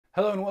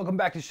Hello and welcome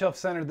back to Shelf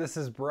Center. This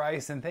is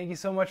Bryce and thank you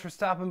so much for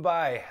stopping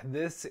by.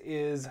 This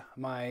is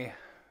my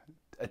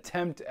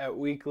attempt at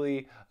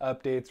weekly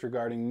updates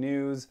regarding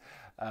news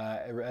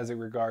as it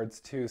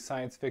regards to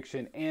science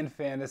fiction and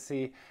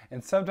fantasy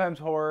and sometimes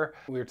horror.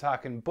 We're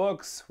talking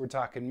books, we're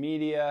talking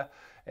media,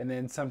 and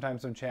then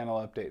sometimes some channel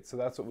updates. So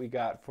that's what we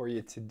got for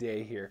you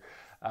today here.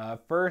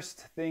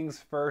 First things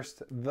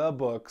first, the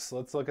books.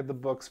 Let's look at the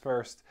books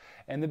first.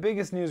 And the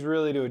biggest news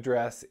really to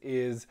address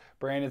is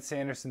Brandon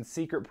Sanderson's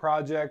secret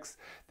projects.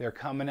 They're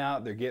coming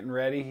out, they're getting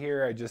ready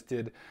here. I just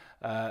did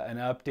an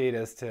update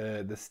as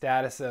to the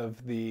status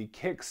of the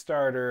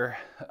Kickstarter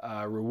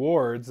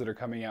rewards that are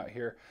coming out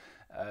here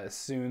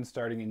soon,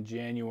 starting in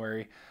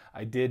January.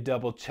 I did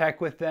double check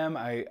with them.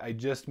 I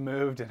just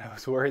moved and I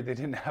was worried they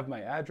didn't have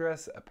my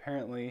address.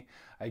 Apparently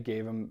I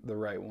gave them the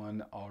right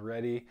one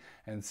already,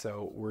 and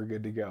so we're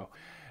good to go.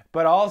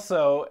 But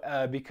also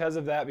because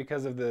of that,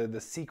 because of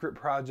the secret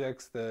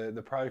projects,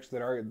 the projects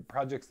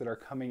that are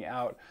coming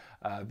out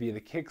via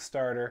the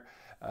Kickstarter,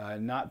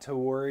 not to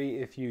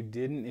worry if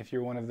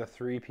you're one of the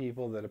 3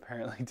 people that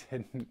apparently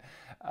didn't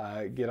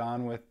get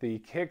on with the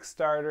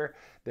Kickstarter.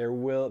 They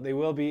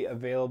will be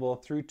available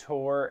through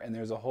Tor, and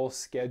there's a whole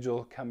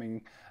schedule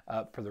coming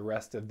up for the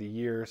rest of the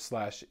year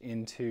 /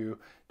 into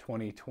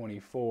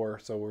 2024.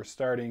 So we're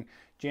starting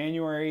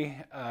January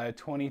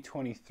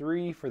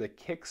 2023 for the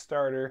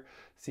Kickstarter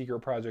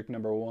Secret Project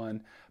number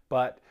 1,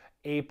 but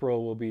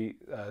April will be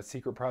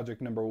Secret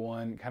Project number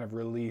 1 kind of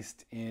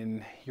released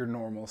in your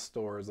normal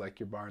stores like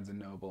your Barnes &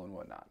 Noble and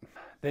whatnot.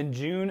 Then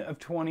June of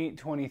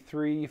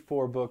 2023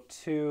 for book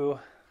 2.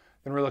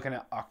 Then we're looking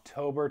at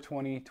October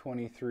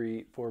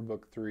 2023 for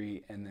book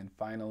 3, and then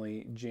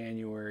finally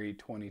January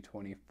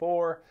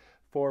 2024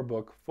 for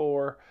book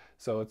 4.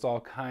 So it's all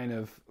kind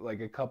of like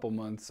a couple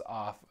months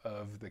off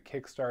of the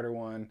Kickstarter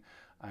one.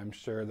 I'm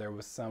sure there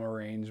was some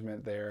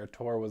arrangement there.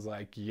 Tor was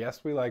like,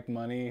 yes, we like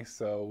money,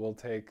 so we'll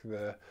take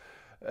the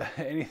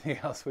anything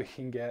else we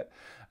can get,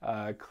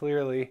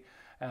 clearly,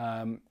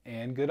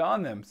 and good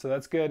on them. So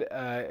that's good.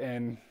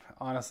 And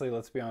honestly,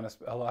 let's be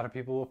honest, a lot of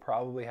people will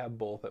probably have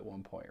both at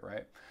one point,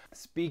 right?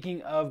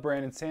 Speaking of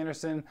Brandon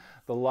Sanderson,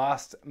 The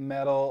Lost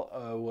Metal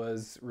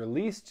was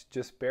released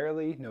just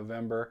barely,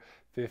 November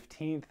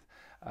 15th.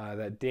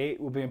 That date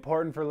will be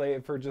important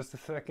for just a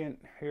second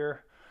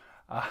here.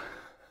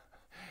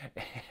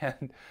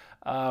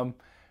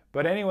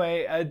 But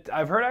anyway,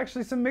 I've heard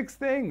actually some mixed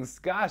things.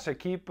 Gosh,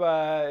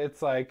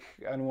 it's like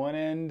on one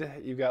end,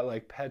 you've got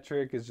like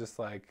Petrick is just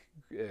like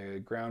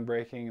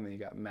groundbreaking, and then you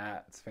got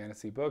Matt's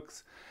Fantasy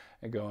Books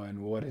and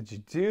going, what did you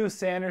do,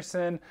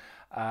 Sanderson?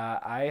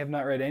 I have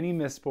not read any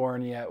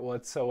Mistborn yet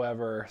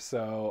whatsoever,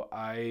 so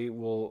I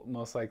will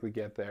most likely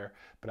get there.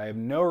 But I have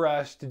no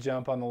rush to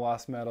jump on The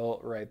Lost Metal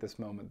right this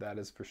moment, that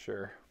is for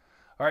sure.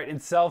 All right, in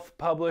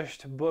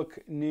self-published book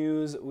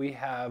news, we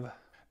have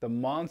The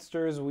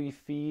Monsters We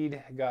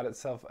Feed got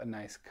itself a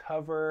nice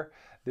cover.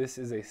 This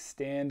is a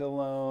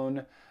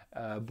standalone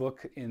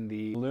book in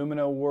the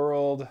Lumina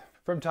world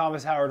from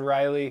Thomas Howard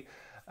Riley.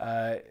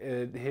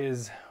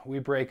 His We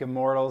Break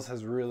Immortals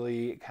has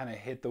really kind of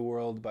hit the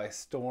world by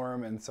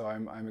storm, and so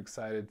I'm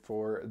excited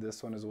for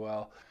this one as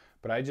well.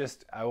 But I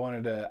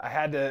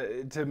had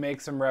to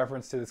make some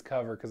reference to this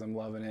cover because I'm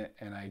loving it,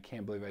 and I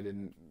can't believe I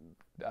didn't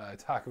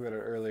talk about it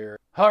earlier.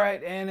 All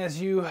right, and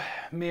as you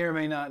may or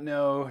may not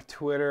know,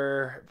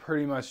 Twitter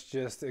pretty much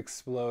just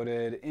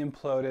exploded.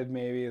 Imploded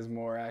maybe is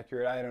more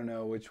accurate. I don't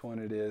know which one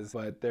it is,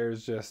 but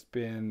there's just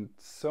been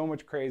so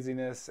much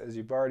craziness, as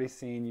you've already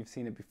seen. You've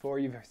seen it before.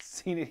 You've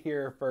seen it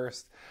here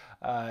first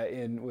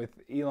with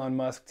Elon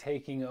Musk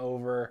taking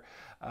over.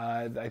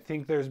 I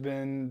think there's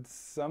been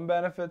some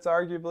benefits,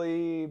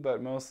 arguably,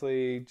 but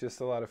mostly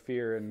just a lot of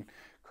fear and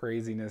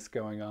craziness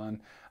going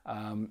on.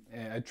 I'm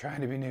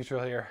trying to be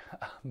neutral here,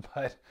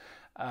 but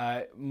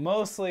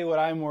mostly what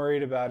I'm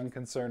worried about and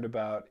concerned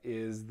about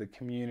is the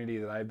community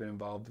that I've been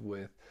involved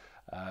with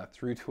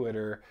through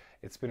Twitter.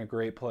 It's been a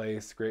great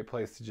place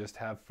to just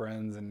have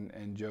friends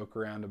and joke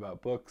around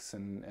about books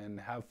and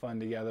have fun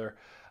together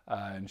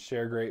and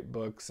share great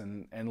books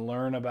and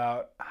learn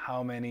about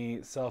how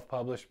many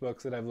self-published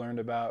books that I've learned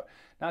about,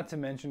 not to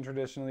mention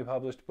traditionally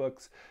published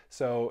books.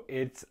 So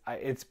it's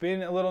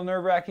been a little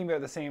nerve-wracking, but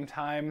at the same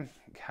time,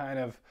 kind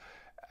of,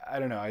 I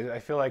don't know, I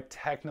feel like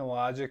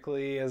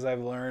technologically, as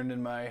I've learned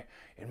in my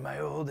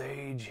old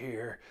age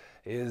here,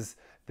 is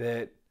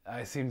that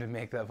I seem to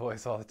make that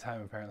voice all the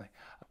time, apparently.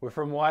 We're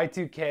from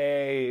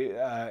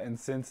Y2K, and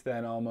since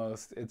then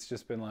almost, it's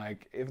just been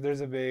like, if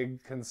there's a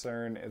big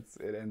concern,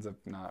 it ends up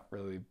not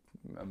really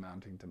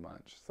amounting to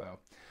much. So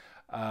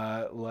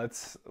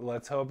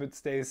let's hope it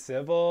stays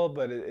civil,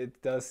 but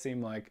it does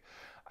seem like,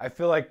 I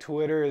feel like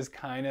Twitter is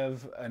kind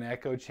of an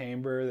echo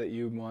chamber that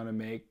you want to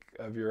make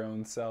of your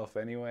own self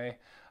anyway.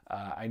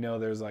 I know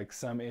there's like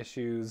some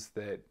issues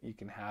that you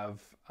can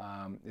have,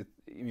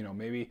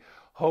 maybe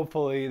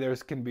hopefully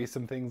can be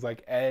some things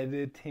like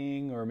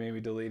editing or maybe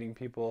deleting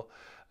people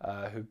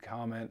who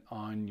comment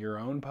on your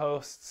own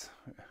posts.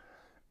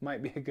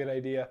 might be a good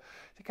idea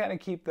to kind of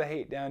keep the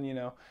hate down.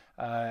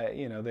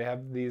 They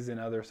have these in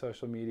other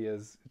social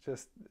medias. It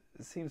just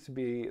seems to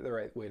be the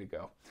right way to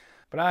go.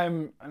 But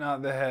I'm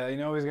not the head.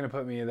 Nobody's going to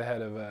put me at the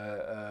head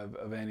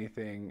of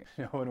anything.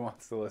 No one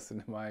wants to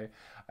listen to my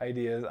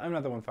ideas. I'm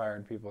not the one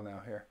firing people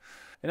now here.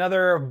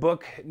 Another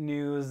book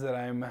news that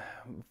I'm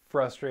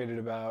frustrated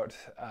about,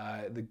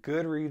 the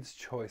Goodreads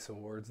Choice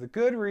Awards. The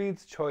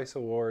Goodreads Choice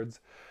Awards.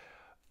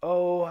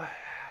 Oh,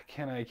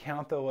 can I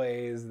count the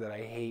ways that I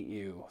hate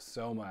you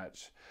so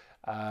much?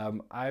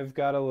 I've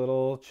got a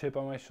little chip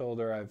on my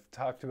shoulder. I've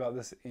talked about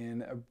this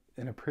in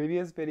a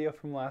previous video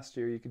from last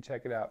year. You can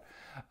check it out.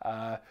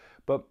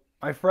 But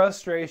my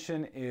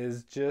frustration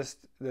is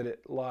just that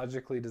it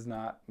logically does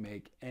not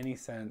make any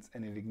sense,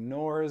 and it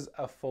ignores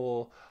a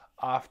full,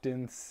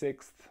 often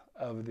 6th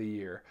of the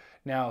year.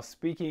 Now,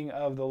 speaking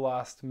of The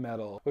Lost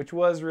Metal, which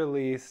was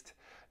released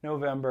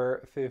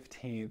November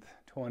 15th,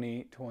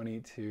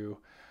 2022,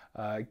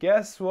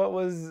 guess what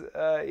was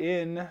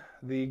in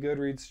the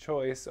Goodreads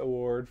Choice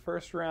Award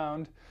first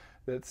round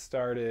that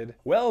started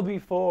well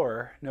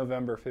before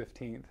November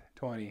 15th,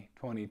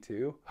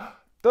 2022?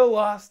 The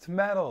Lost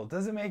Metal.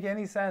 Does it make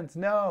any sense?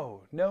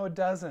 No, it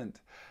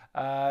doesn't.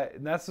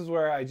 And this is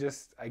where I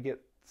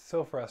get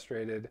so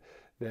frustrated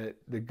that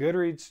the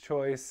Goodreads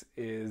choice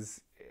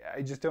is,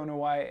 I just don't know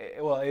why.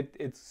 Well,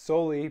 it's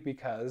solely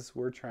because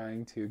we're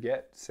trying to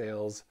get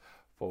sales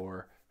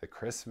for the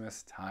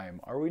Christmas time.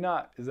 Are we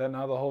not? Is that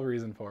not the whole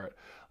reason for it?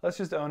 Let's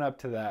just own up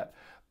to that.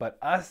 But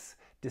us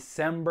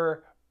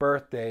December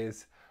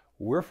birthdays,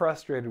 we're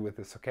frustrated with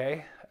this,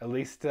 okay? At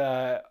least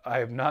I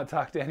have not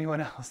talked to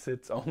anyone else.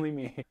 It's only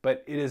me.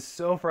 But it is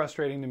so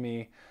frustrating to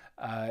me.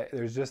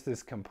 There's just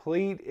this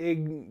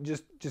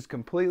just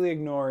completely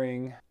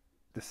ignoring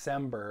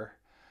December,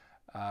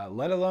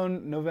 let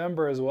alone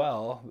November as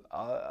well.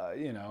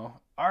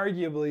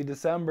 Arguably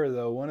December,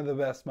 though, one of the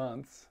best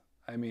months.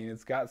 I mean,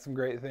 it's got some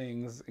great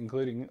things,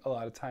 including a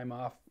lot of time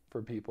off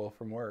for people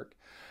from work.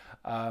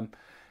 Not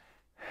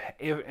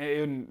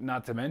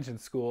to mention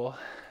school.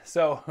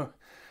 So,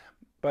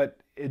 but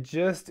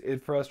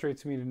it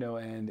frustrates me to no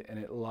end, and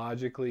it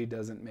logically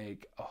doesn't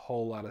make a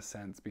whole lot of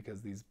sense,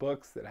 because these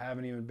books that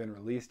haven't even been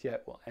released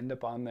yet will end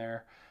up on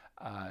there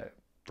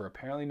for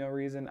apparently no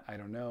reason. I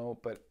don't know,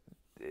 but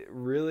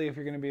really, if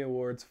you're going to be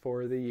awards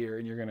for the year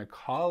and you're going to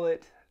call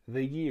it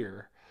the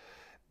year,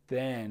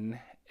 then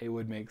it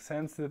would make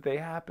sense that they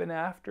happen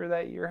after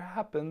that year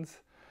happens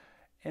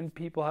and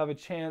people have a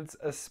chance.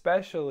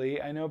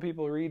 Especially, I know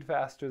people read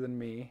faster than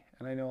me,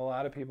 and I know a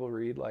lot of people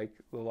read like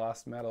The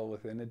Lost Metal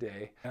within a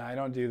day, and I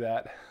don't do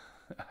that.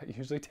 It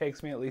usually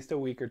takes me at least a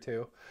week or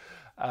two.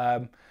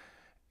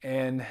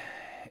 And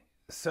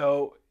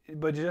so,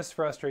 but it just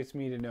frustrates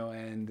me to no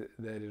end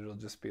that it'll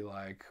just be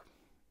like,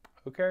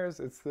 who cares?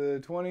 It's the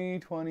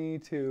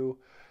 2022,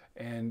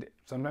 and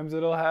sometimes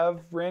it'll have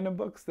random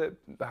books that,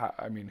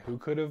 I mean, who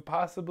could have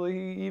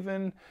possibly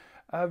even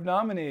have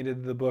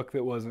nominated the book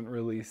that wasn't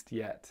released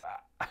yet?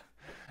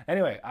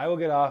 Anyway, I will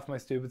get off my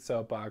stupid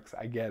soapbox.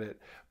 I get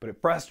it, but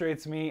it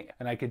frustrates me,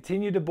 and I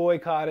continue to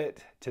boycott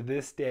it to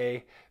this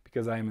day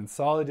because I am in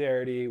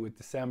solidarity with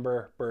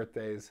December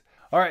birthdays.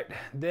 All right,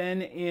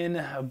 then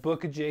in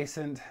book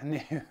adjacent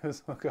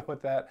news, we'll go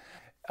with that.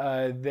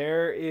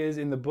 There is,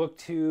 in the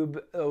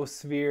booktube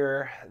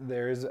sphere,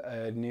 there's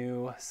a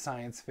new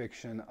science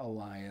fiction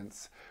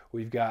alliance.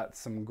 We've got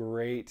some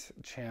great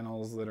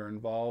channels that are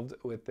involved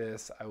with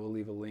this. I will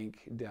leave a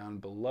link down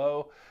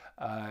below.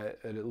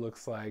 It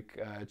looks like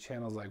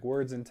channels like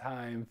Words in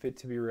Time, Fit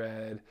to be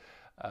Read,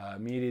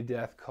 Media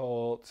Death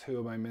Cult, Who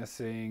Am I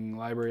Missing,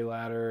 Library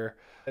Ladder,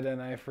 and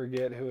then I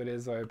forget who it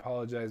is, so I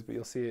apologize, but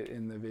you'll see it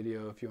in the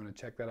video if you want to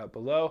check that out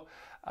below.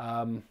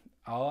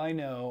 All I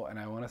know, and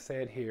I want to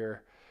say it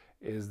here,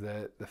 is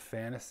that the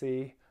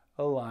Fantasy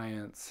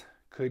Alliance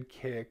could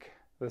kick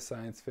the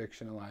Science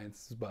Fiction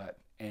Alliance's butt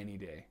any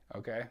day,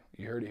 okay?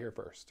 You heard it here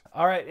first.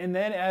 All right, and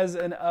then as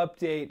an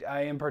update,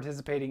 I am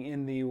participating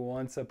in the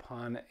Once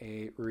Upon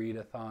a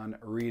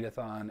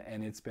Readathon,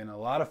 and it's been a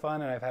lot of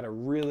fun, and I've had a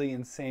really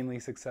insanely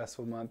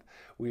successful month.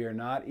 We are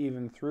not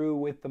even through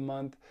with the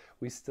month.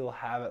 We still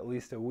have at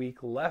least a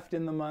week left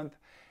in the month,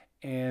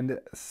 and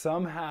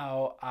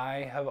somehow I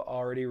have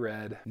already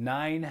read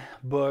 9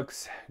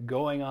 books,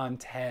 going on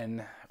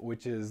 10,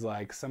 which is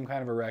like some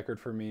kind of a record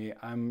for me.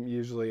 I'm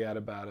usually at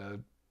about a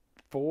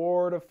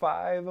 4 to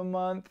 5 a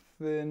month,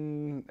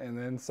 and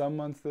then some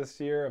months this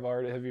year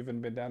have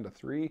even been down to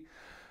 3.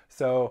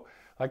 So,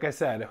 like I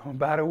said,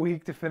 about a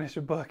week to finish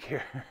a book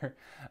here.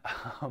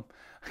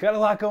 I got a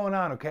lot going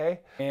on, okay?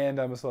 And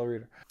I'm a slow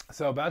reader.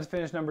 So about to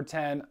finish number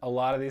 10. A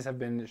lot of these have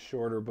been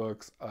shorter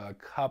books. A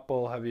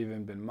couple have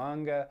even been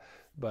manga,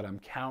 but I'm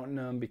counting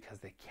them because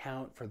they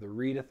count for the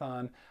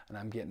readathon, and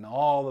I'm getting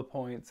all the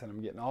points and I'm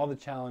getting all the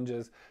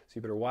challenges. So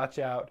you better watch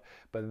out,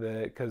 but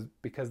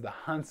because the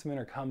huntsmen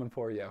are coming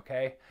for you,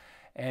 okay?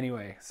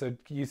 Anyway, so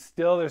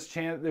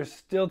there's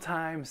still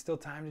time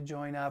to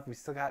join up. We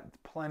still got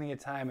plenty of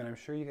time, and I'm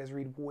sure you guys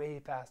read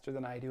way faster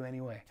than I do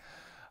anyway.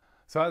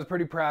 So I was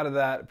pretty proud of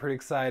that, pretty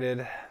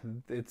excited.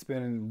 It's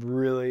been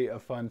really a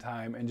fun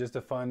time, and just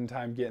a fun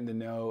time getting to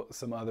know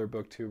some other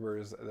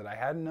booktubers that I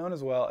hadn't known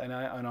as well. And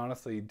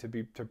honestly,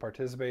 to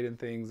participate in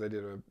things, I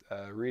did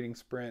a reading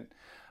sprint,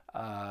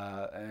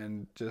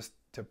 and just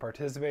to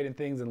participate in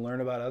things and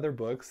learn about other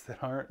books that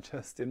aren't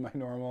just in my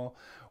normal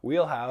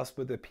wheelhouse,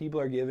 but that people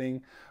are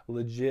giving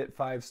legit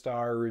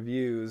 5-star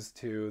reviews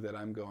to, that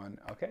I'm going,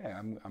 okay,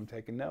 I'm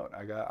taking note.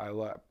 I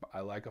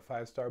like a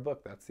 5-star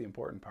book. That's the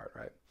important part,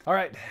 right? All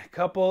right,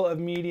 couple of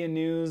media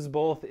news,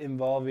 both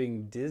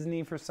involving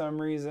Disney for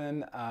some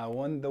reason.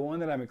 The one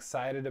that I'm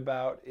excited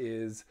about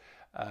is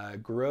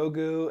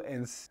Grogu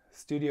and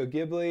Studio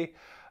Ghibli.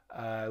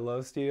 I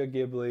love Studio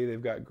Ghibli.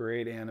 They've got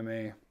great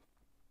anime.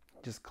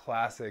 Just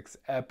classics,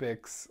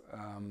 epics.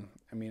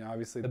 I mean,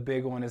 obviously the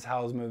big one is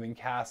Howl's Moving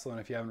Castle, and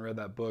if you haven't read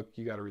that book,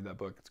 you got to read that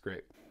book. It's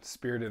great.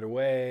 Spirited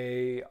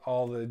Away,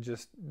 all the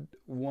just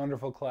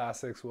wonderful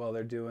classics while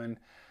they're doing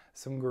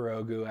some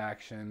Grogu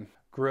action.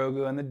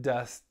 Grogu and the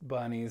Dust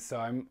Bunnies.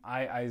 So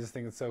I just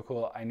think it's so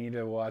cool. I need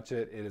to watch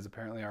it. It is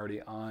apparently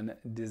already on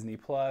Disney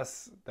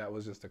Plus. That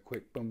was just a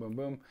quick boom, boom,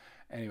 boom.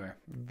 Anyway,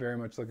 very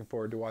much looking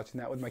forward to watching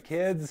that with my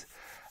kids.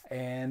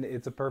 And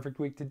it's a perfect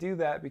week to do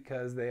that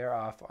because they are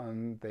off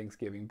on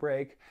Thanksgiving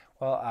break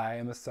while I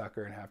am a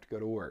sucker and have to go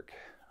to work.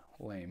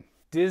 Lame.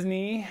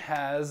 Disney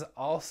has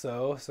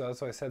also, so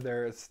that's why I said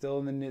they're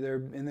still in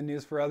the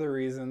news for other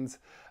reasons.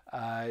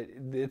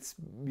 It's,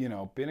 you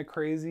know, been a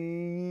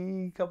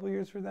crazy couple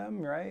years for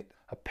them, right?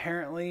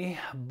 Apparently,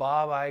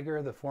 Bob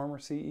Iger, the former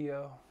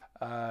CEO,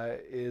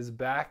 is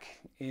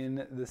back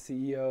in the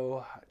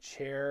CEO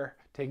chair,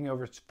 taking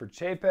over for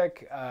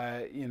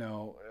Chapek. You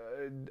know,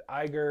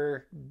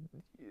 Iger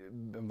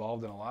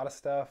involved in a lot of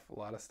stuff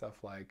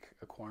like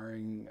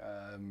acquiring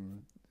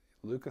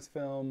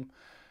Lucasfilm,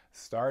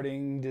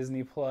 starting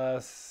Disney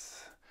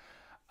Plus.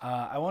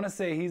 I want to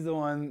say he's the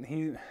one.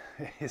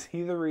 Is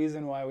he the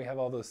reason why we have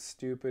all those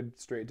stupid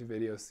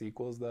straight-to-video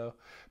sequels, though?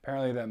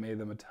 Apparently that made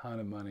them a ton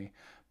of money.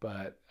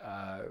 But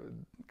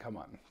come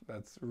on,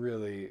 that's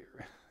really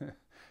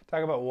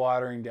talk about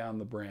watering down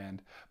the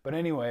brand. But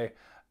anyway,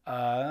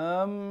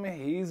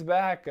 he's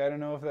back. I don't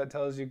know if that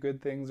tells you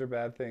good things or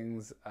bad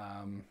things.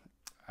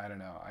 I don't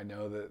know. I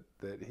know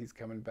that he's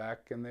coming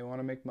back and they want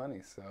to make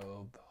money.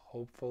 So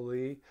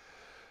hopefully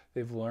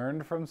they've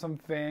learned from some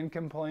fan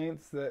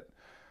complaints that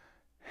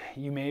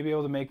you may be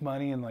able to make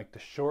money in like the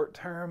short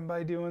term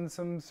by doing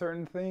some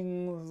certain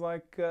things,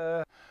 like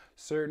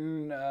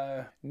certain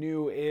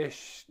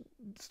new-ish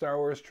Star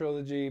Wars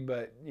trilogy,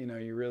 but you know,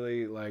 you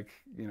really, like,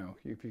 you know,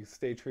 if you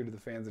stay true to the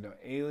fans and don't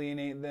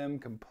alienate them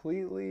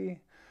completely,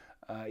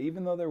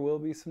 even though there will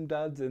be some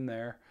duds in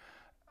there,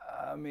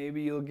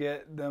 maybe you'll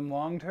get them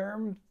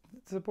long-term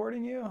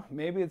supporting you.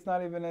 Maybe it's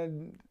not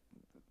even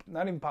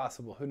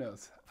possible. Who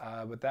knows?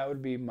 But that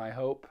would be my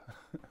hope.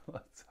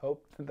 Let's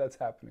hope that that's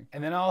happening.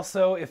 And then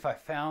also, if I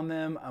found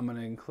them, I'm going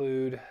to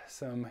include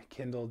some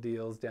Kindle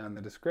deals down in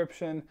the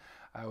description.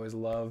 I always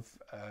love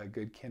a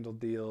good Kindle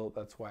deal.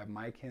 That's why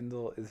my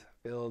Kindle is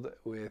filled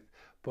with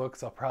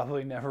books I'll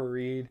probably never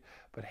read.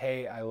 But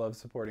hey, I love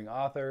supporting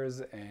authors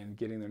and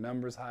getting their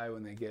numbers high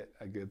when they get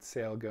a good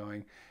sale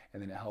going.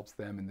 And then it helps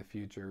them in the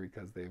future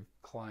because they've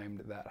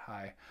climbed that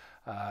high.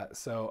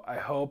 So I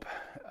hope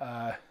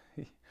I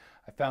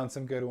found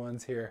some good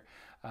ones here.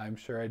 I'm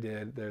sure I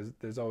did.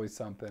 There's always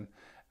something.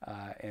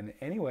 And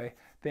anyway,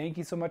 thank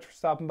you so much for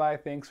stopping by.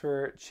 Thanks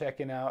for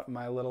checking out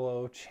my little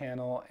old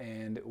channel,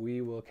 and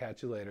we will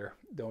catch you later.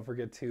 Don't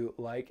forget to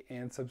like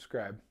and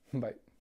subscribe. Bye.